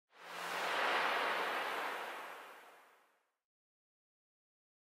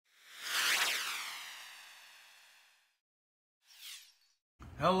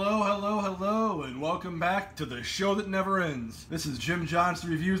Hello, hello, hello, and welcome back to the show that never ends. This is Jim Johnson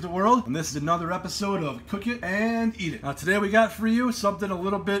Reviews the World, and this is another episode of Cook It and Eat It. Now today we got for you something a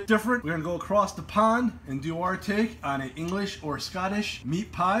little bit different. We're gonna go across the pond and do our take on an English or Scottish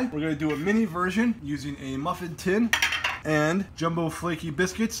meat pie. We're gonna do a mini version using a muffin tin and jumbo flaky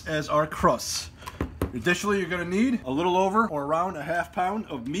biscuits as our crusts. Additionally, you're going to need a little over or around a half pound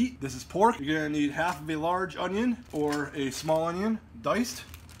of meat. This is pork. You're going to need half of a large onion or a small onion diced.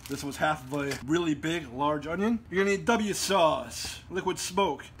 This was half of a really big, large onion. You're gonna need W sauce, liquid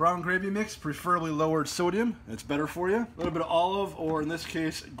smoke, brown gravy mix, preferably lowered sodium. That's better for you. A little bit of olive, or in this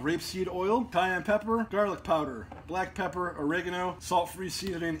case, grapeseed oil, cayenne pepper, garlic powder, black pepper, oregano, salt-free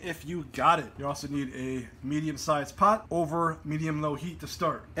seasoning if you got it. You also need a medium-sized pot over medium-low heat to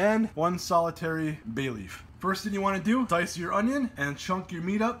start, and one solitary bay leaf. First thing you want to do, dice your onion and chop your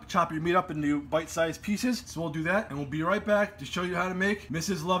meat up into bite-sized pieces. So we'll do that, and we'll be right back to show you how to make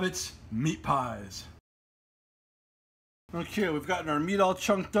Mrs. Lovett's meat pies. Okay, we've gotten our meat all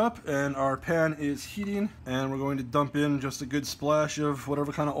chunked up and our pan is heating, and we're going to dump in just a good splash of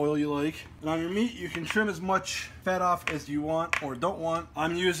whatever kind of oil you like. And on your meat, you can trim as much fat off as you want or don't want.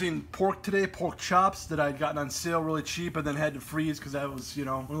 I'm using pork today, pork chops that I'd gotten on sale really cheap and then had to freeze because that was, you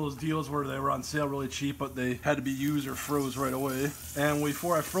know, one of those deals where they were on sale really cheap but they had to be used or froze right away. And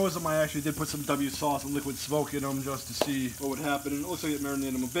before I froze them, I actually did put some W sauce and liquid smoke in them just to see what would happen. And it looks like it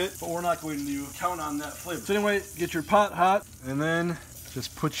marinated them a bit, but we're not going to count on that flavor. So anyway, get your pot hot and then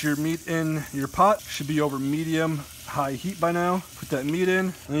just put your meat in your pot. Should be over medium-high heat by now. Put that meat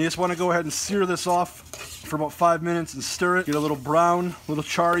in, and you just want to go ahead and sear this off for about 5 minutes and stir it. Get a little brown, little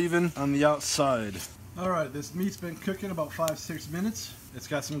char even on the outside. Alright, this meat's been cooking about 5-6 minutes. It's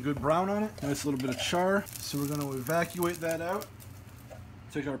got some good brown on it. Nice little bit of char. So we're going to evacuate that out.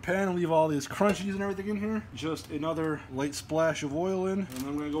 Take our pan and leave all these crunchies and everything in here. Just another light splash of oil in. And then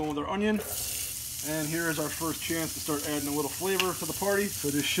I'm going to go in with our onion. And here is our first chance to start adding a little flavor to the party. So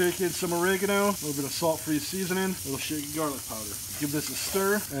just shake in some oregano, a little bit of salt-free seasoning, a little shaky garlic powder. Give this a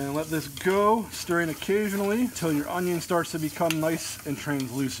stir and let this go, stirring occasionally until your onion starts to become nice and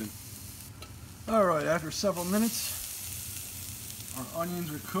translucent. Alright, after several minutes, our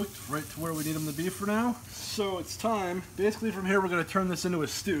onions are cooked right to where we need them to be for now. So it's time. Basically from here we're going to turn this into a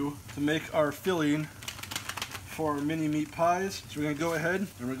stew to make our filling for our mini meat pies. So we're going to go ahead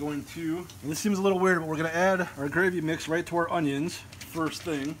and we're going to, and this seems a little weird, but we're going to add our gravy mix right to our onions first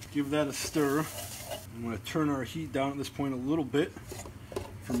thing. Give that a stir. I'm going to turn our heat down at this point a little bit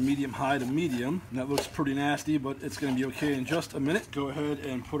from medium-high to medium. And that looks pretty nasty, but it's going to be okay in just a minute. Go ahead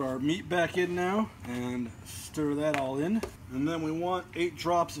and put our meat back in now and stir that all in. And then we want 8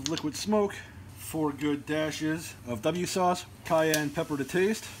 drops of liquid smoke, 4 good dashes of W sauce, cayenne pepper to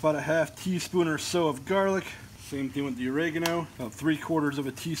taste, about a half teaspoon or so of garlic. Same thing with the oregano, about 3/4 of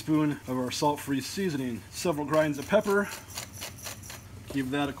a teaspoon of our salt-free seasoning, several grinds of pepper.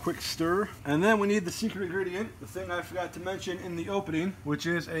 Give that a quick stir. And then we need the secret ingredient, the thing I forgot to mention in the opening, which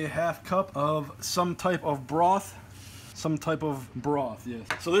is a half cup of some type of broth. Yes.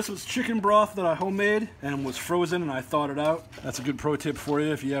 So this was chicken broth that I homemade and was frozen, and I thawed it out. That's a good pro tip for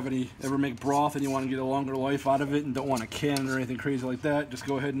you if you ever make broth and you want to get a longer life out of it and don't want to can it or anything crazy like that. Just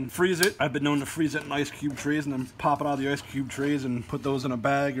go ahead and freeze it. I've been known to freeze it in ice cube trays and then pop it out of the ice cube trays and put those in a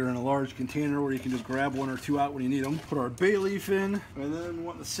bag or in a large container where you can just grab 1 or 2 out when you need them. Put our bay leaf in, and then we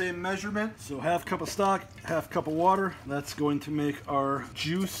want the same measurement. So half cup of stock, half cup of water. That's going to make our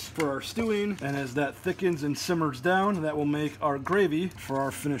juice for our stewing, and as that thickens and simmers down, that will make our gravy for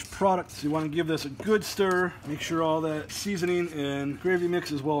our finished product. So you want to give this a good stir. Make sure all that seasoning and gravy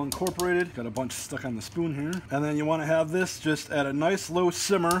mix is well incorporated. Got a bunch stuck on the spoon here. And then you want to have this just at a nice low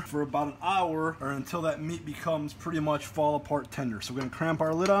simmer for about an hour, or until that meat becomes pretty much fall apart tender. So we're going to clamp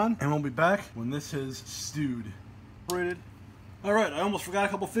our lid on, and we'll be back when this is stewed. Alright, I almost forgot a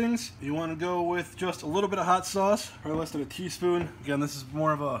couple things. You want to go with just a little bit of hot sauce, probably less than a teaspoon. Again, this is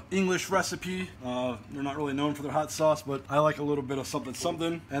more of a English recipe. They're not really known for their hot sauce, but I like a little bit of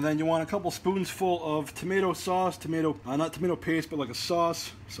something. And then you want a couple spoons full of tomato sauce, not tomato paste, but like a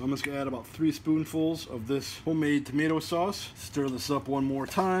sauce. So I'm just going to add about 3 spoonfuls of this homemade tomato sauce. Stir this up one more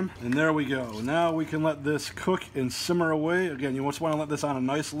time, and there we go. Now we can let this cook and simmer away. Again, you just want to let this on a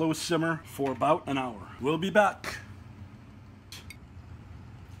nice low simmer for about an hour. We'll be back.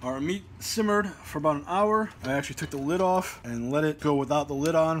 Our meat simmered for about an hour. I actually took the lid off and let it go without the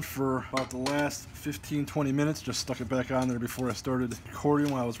lid on for about the last 15-20 minutes. Just stuck it back on there before I started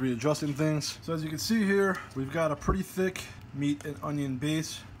recording while I was readjusting things. So as you can see here, we've got a pretty thick meat and onion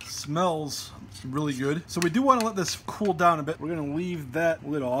base. Smells really good. So we do want to let this cool down a bit. We're going to leave that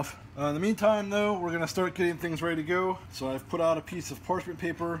lid off. In the meantime though, we're going to start getting things ready to go. So I've put out a piece of parchment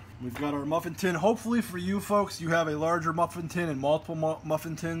paper. We've got our muffin tin. Hopefully for you folks, you have a larger muffin tin and multiple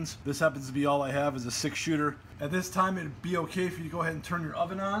muffin tins. This happens to be all I have is a 6-shooter. At this time, it'd be okay for you to go ahead and turn your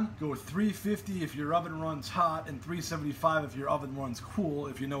oven on. Go with 350 if your oven runs hot and 375 if your oven runs cool,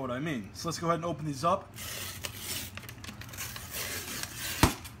 if you know what I mean. So let's go ahead and open these up.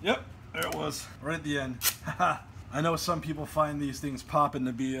 Yep, there it was, right at the end. I know some people find these things popping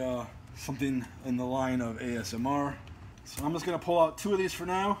to be something in the line of ASMR. So I'm just going to pull out 2 of these for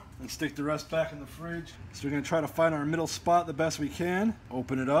now and stick the rest back in the fridge. So we're going to try to find our middle spot the best we can.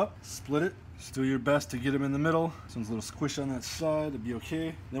 Open it up, split it. Just do your best to get them in the middle. Someone's a little squish on that side, it'll be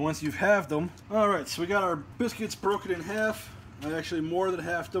okay. Then once you've halved them, alright, so we got our biscuits broken in half. I actually more than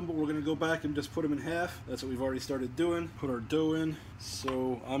halved them, but we're going to go back and just put them in half. That's what we've already started doing. Put our dough in.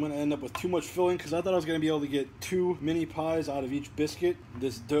 So I'm going to end up with too much filling because I thought I was going to be able to get 2 mini pies out of each biscuit.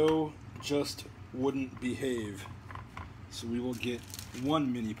 This dough just wouldn't behave. So we will get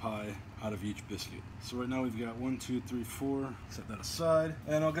 1 mini pie out of each biscuit. So right now we've got 1, 2, 3, 4. Set that aside.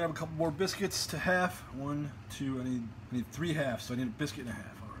 And I'll grab a couple more biscuits to half. 1, 2, I need 3 halves, so I need a biscuit and a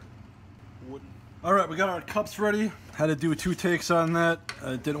half. Alright. Alright, we got our cups ready. Had to do 2 takes on that.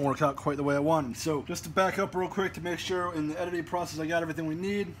 It didn't work out quite the way I wanted. So just to back up real quick to make sure in the editing process I got everything we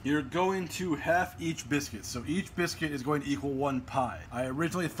need, you're going to half each biscuit. So each biscuit is going to equal 1 pie. I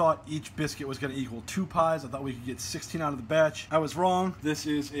originally thought each biscuit was going to equal 2 pies. I thought we could get 16 out of the batch. I was wrong. This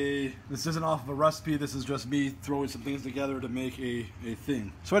isn't off of a recipe. This is just me throwing some things together to make a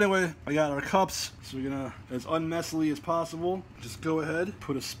thing. So anyway, I got our cups. So we're gonna, as unmessily as possible, just go ahead,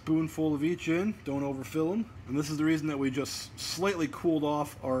 put a spoonful of each in. Don't overfill them. And this is the reason that we just slightly cooled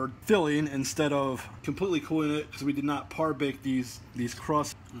off our filling instead of completely cooling it, because we did not par bake these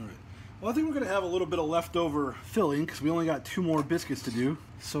crusts. All right. Well, I think we're going to have a little bit of leftover filling because we only got 2 more biscuits to do.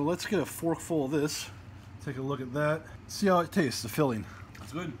 So let's get a fork full of this. Take a look at that. See how it tastes, the filling.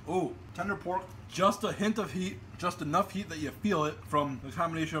 It's good. Oh, tender pork. Just a hint of heat, just enough heat that you feel it from the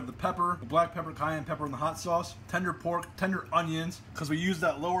combination of the pepper, the black pepper, cayenne pepper, and the hot sauce. Tender pork, tender onions, because we used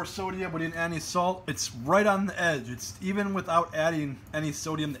that lower sodium, we didn't add any salt. It's right on the edge. It's even without adding any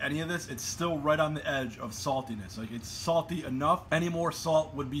sodium to any of this, it's still right on the edge of saltiness. Like, it's salty enough. Any more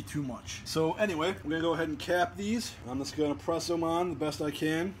salt would be too much. So anyway, we're gonna go ahead and cap these. I'm just gonna press them on the best I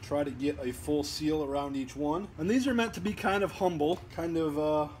can. Try to get a full seal around each one. And these are meant to be kind of humble, kind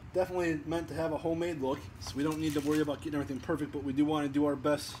of definitely meant to have a homemade look, so we don't need to worry about getting everything perfect, but we do want to do our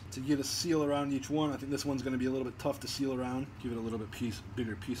best to get a seal around each one. I think this one's going to be a little bit tough to seal around. Give it a little bit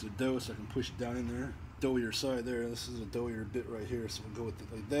bigger piece of dough so I can push it down in there. Doughier side there. This is a doughier bit right here, so we'll go with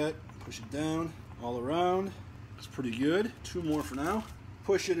it like that. Push it down all around. It's pretty good. 2 more for now.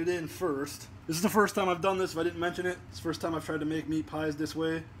 Pushing it in first. This is the first time I've done this, if I didn't mention it. It's the first time I've tried to make meat pies this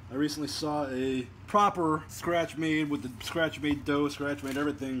way. I recently saw a proper scratch-made, with the scratch-made dough, scratch-made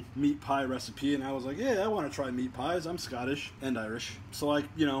everything, meat pie recipe, and I was like, yeah, I want to try meat pies. I'm Scottish and Irish. So I,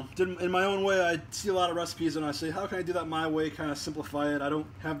 in my own way, I see a lot of recipes and I say, how can I do that my way, kind of simplify it? I don't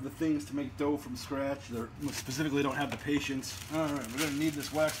have the things to make dough from scratch, or specifically don't have the patience. All right, we're going to need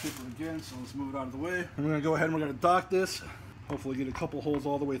this wax paper again, so let's move it out of the way. And we're going to go ahead and we're going to dock this. Hopefully get a couple holes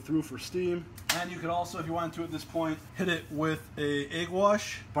all the way through for steam. And you could also, if you wanted to at this point, hit it with a egg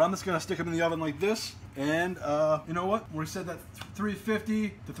wash. But I'm just gonna stick them in the oven like this. And you know what? We said that 350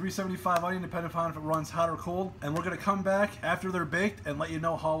 to 375 onion, depending upon if it runs hot or cold. And we're gonna come back after they're baked and let you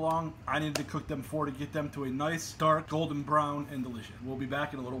know how long I needed to cook them for to get them to a nice, dark, golden brown and delicious. We'll be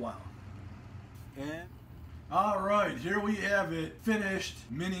back in a little while. And all right, here we have it, finished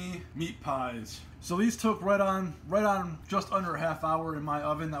mini meat pies. So these took right on just under a half hour in my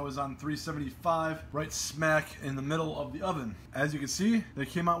oven that was on 375, right smack in the middle of the oven. As you can see, they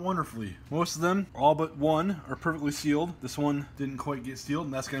came out wonderfully. Most of them, all but one, are perfectly sealed. This one didn't quite get sealed,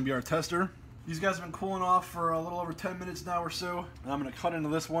 and that's gonna be our tester. These guys have been cooling off for a little over 10 minutes now or so. And I'm gonna cut into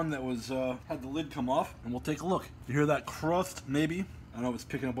this one that was had the lid come off, and we'll take a look. You hear that crust, maybe? I know it's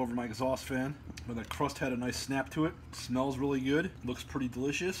picking up over my exhaust fan, but that crust had a nice snap to it. Smells really good. Looks pretty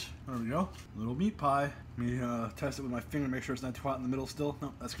delicious. There we go. Little meat pie. Let me test it with my finger, make sure it's not too hot in the middle still.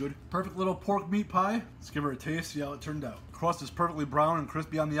 No, that's good. Perfect little pork meat pie. Let's give her a taste, see how it turned out. Crust is perfectly brown and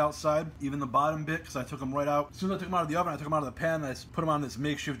crispy on the outside. Even the bottom bit, because I took them right out. As soon as I took them out of the oven, I took them out of the pan, and I put them on this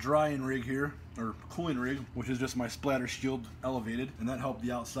makeshift drying rig here. or cooling rig, which is just my splatter shield elevated, and that helped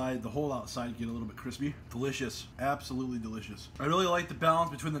the outside, the whole outside, get a little bit crispy. Delicious, absolutely delicious. I really like the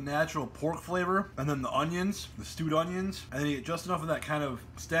balance between the natural pork flavor and then the onions, the stewed onions, and then you get just enough of that kind of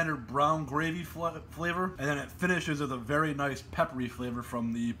standard brown gravy flavor, and then it finishes with a very nice peppery flavor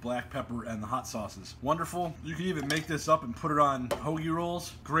from the black pepper and the hot sauces. Wonderful. You can even make this up and put it on hoagie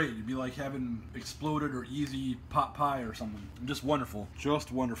rolls. Great. It'd be like having exploded or easy pot pie or something. Just wonderful.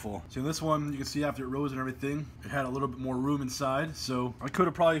 Just wonderful. So this one, you can see after it rose and everything, it had a little bit more room inside, so I could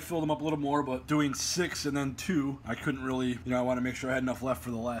have probably filled them up a little more, but doing 6 and then 2, I couldn't really, you know, I want to make sure I had enough left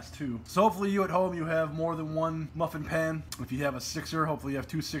for the last 2. So hopefully you at home, you have more than one muffin pan. If you have a 6er, hopefully you have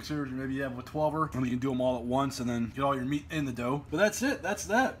 2 6ers, or maybe you have a 12er, and you can do them all at once and then get all your meat in the dough. But that's it. That's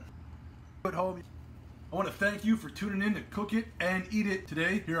that. At home, I want to thank you for tuning in to Cook It and Eat It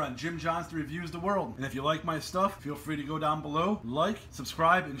today here on Jim Johnston Reviews the World. And if you like my stuff, feel free to go down below, like,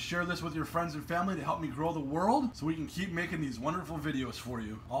 subscribe, and share this with your friends and family to help me grow the world so we can keep making these wonderful videos for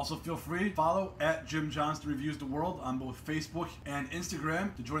you. Also feel free to follow at Jim Johnston Reviews the World on both Facebook and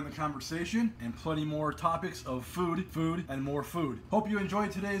Instagram to join the conversation, and plenty more topics of food, and more food. Hope you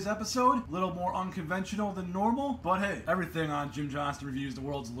enjoyed today's episode. A little more unconventional than normal, but hey, everything on Jim Johnston Reviews the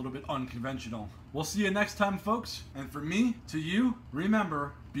World is a little bit unconventional. We'll see you next time, folks. And for me, to you,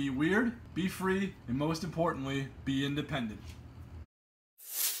 remember, be weird, be free, and most importantly, be independent.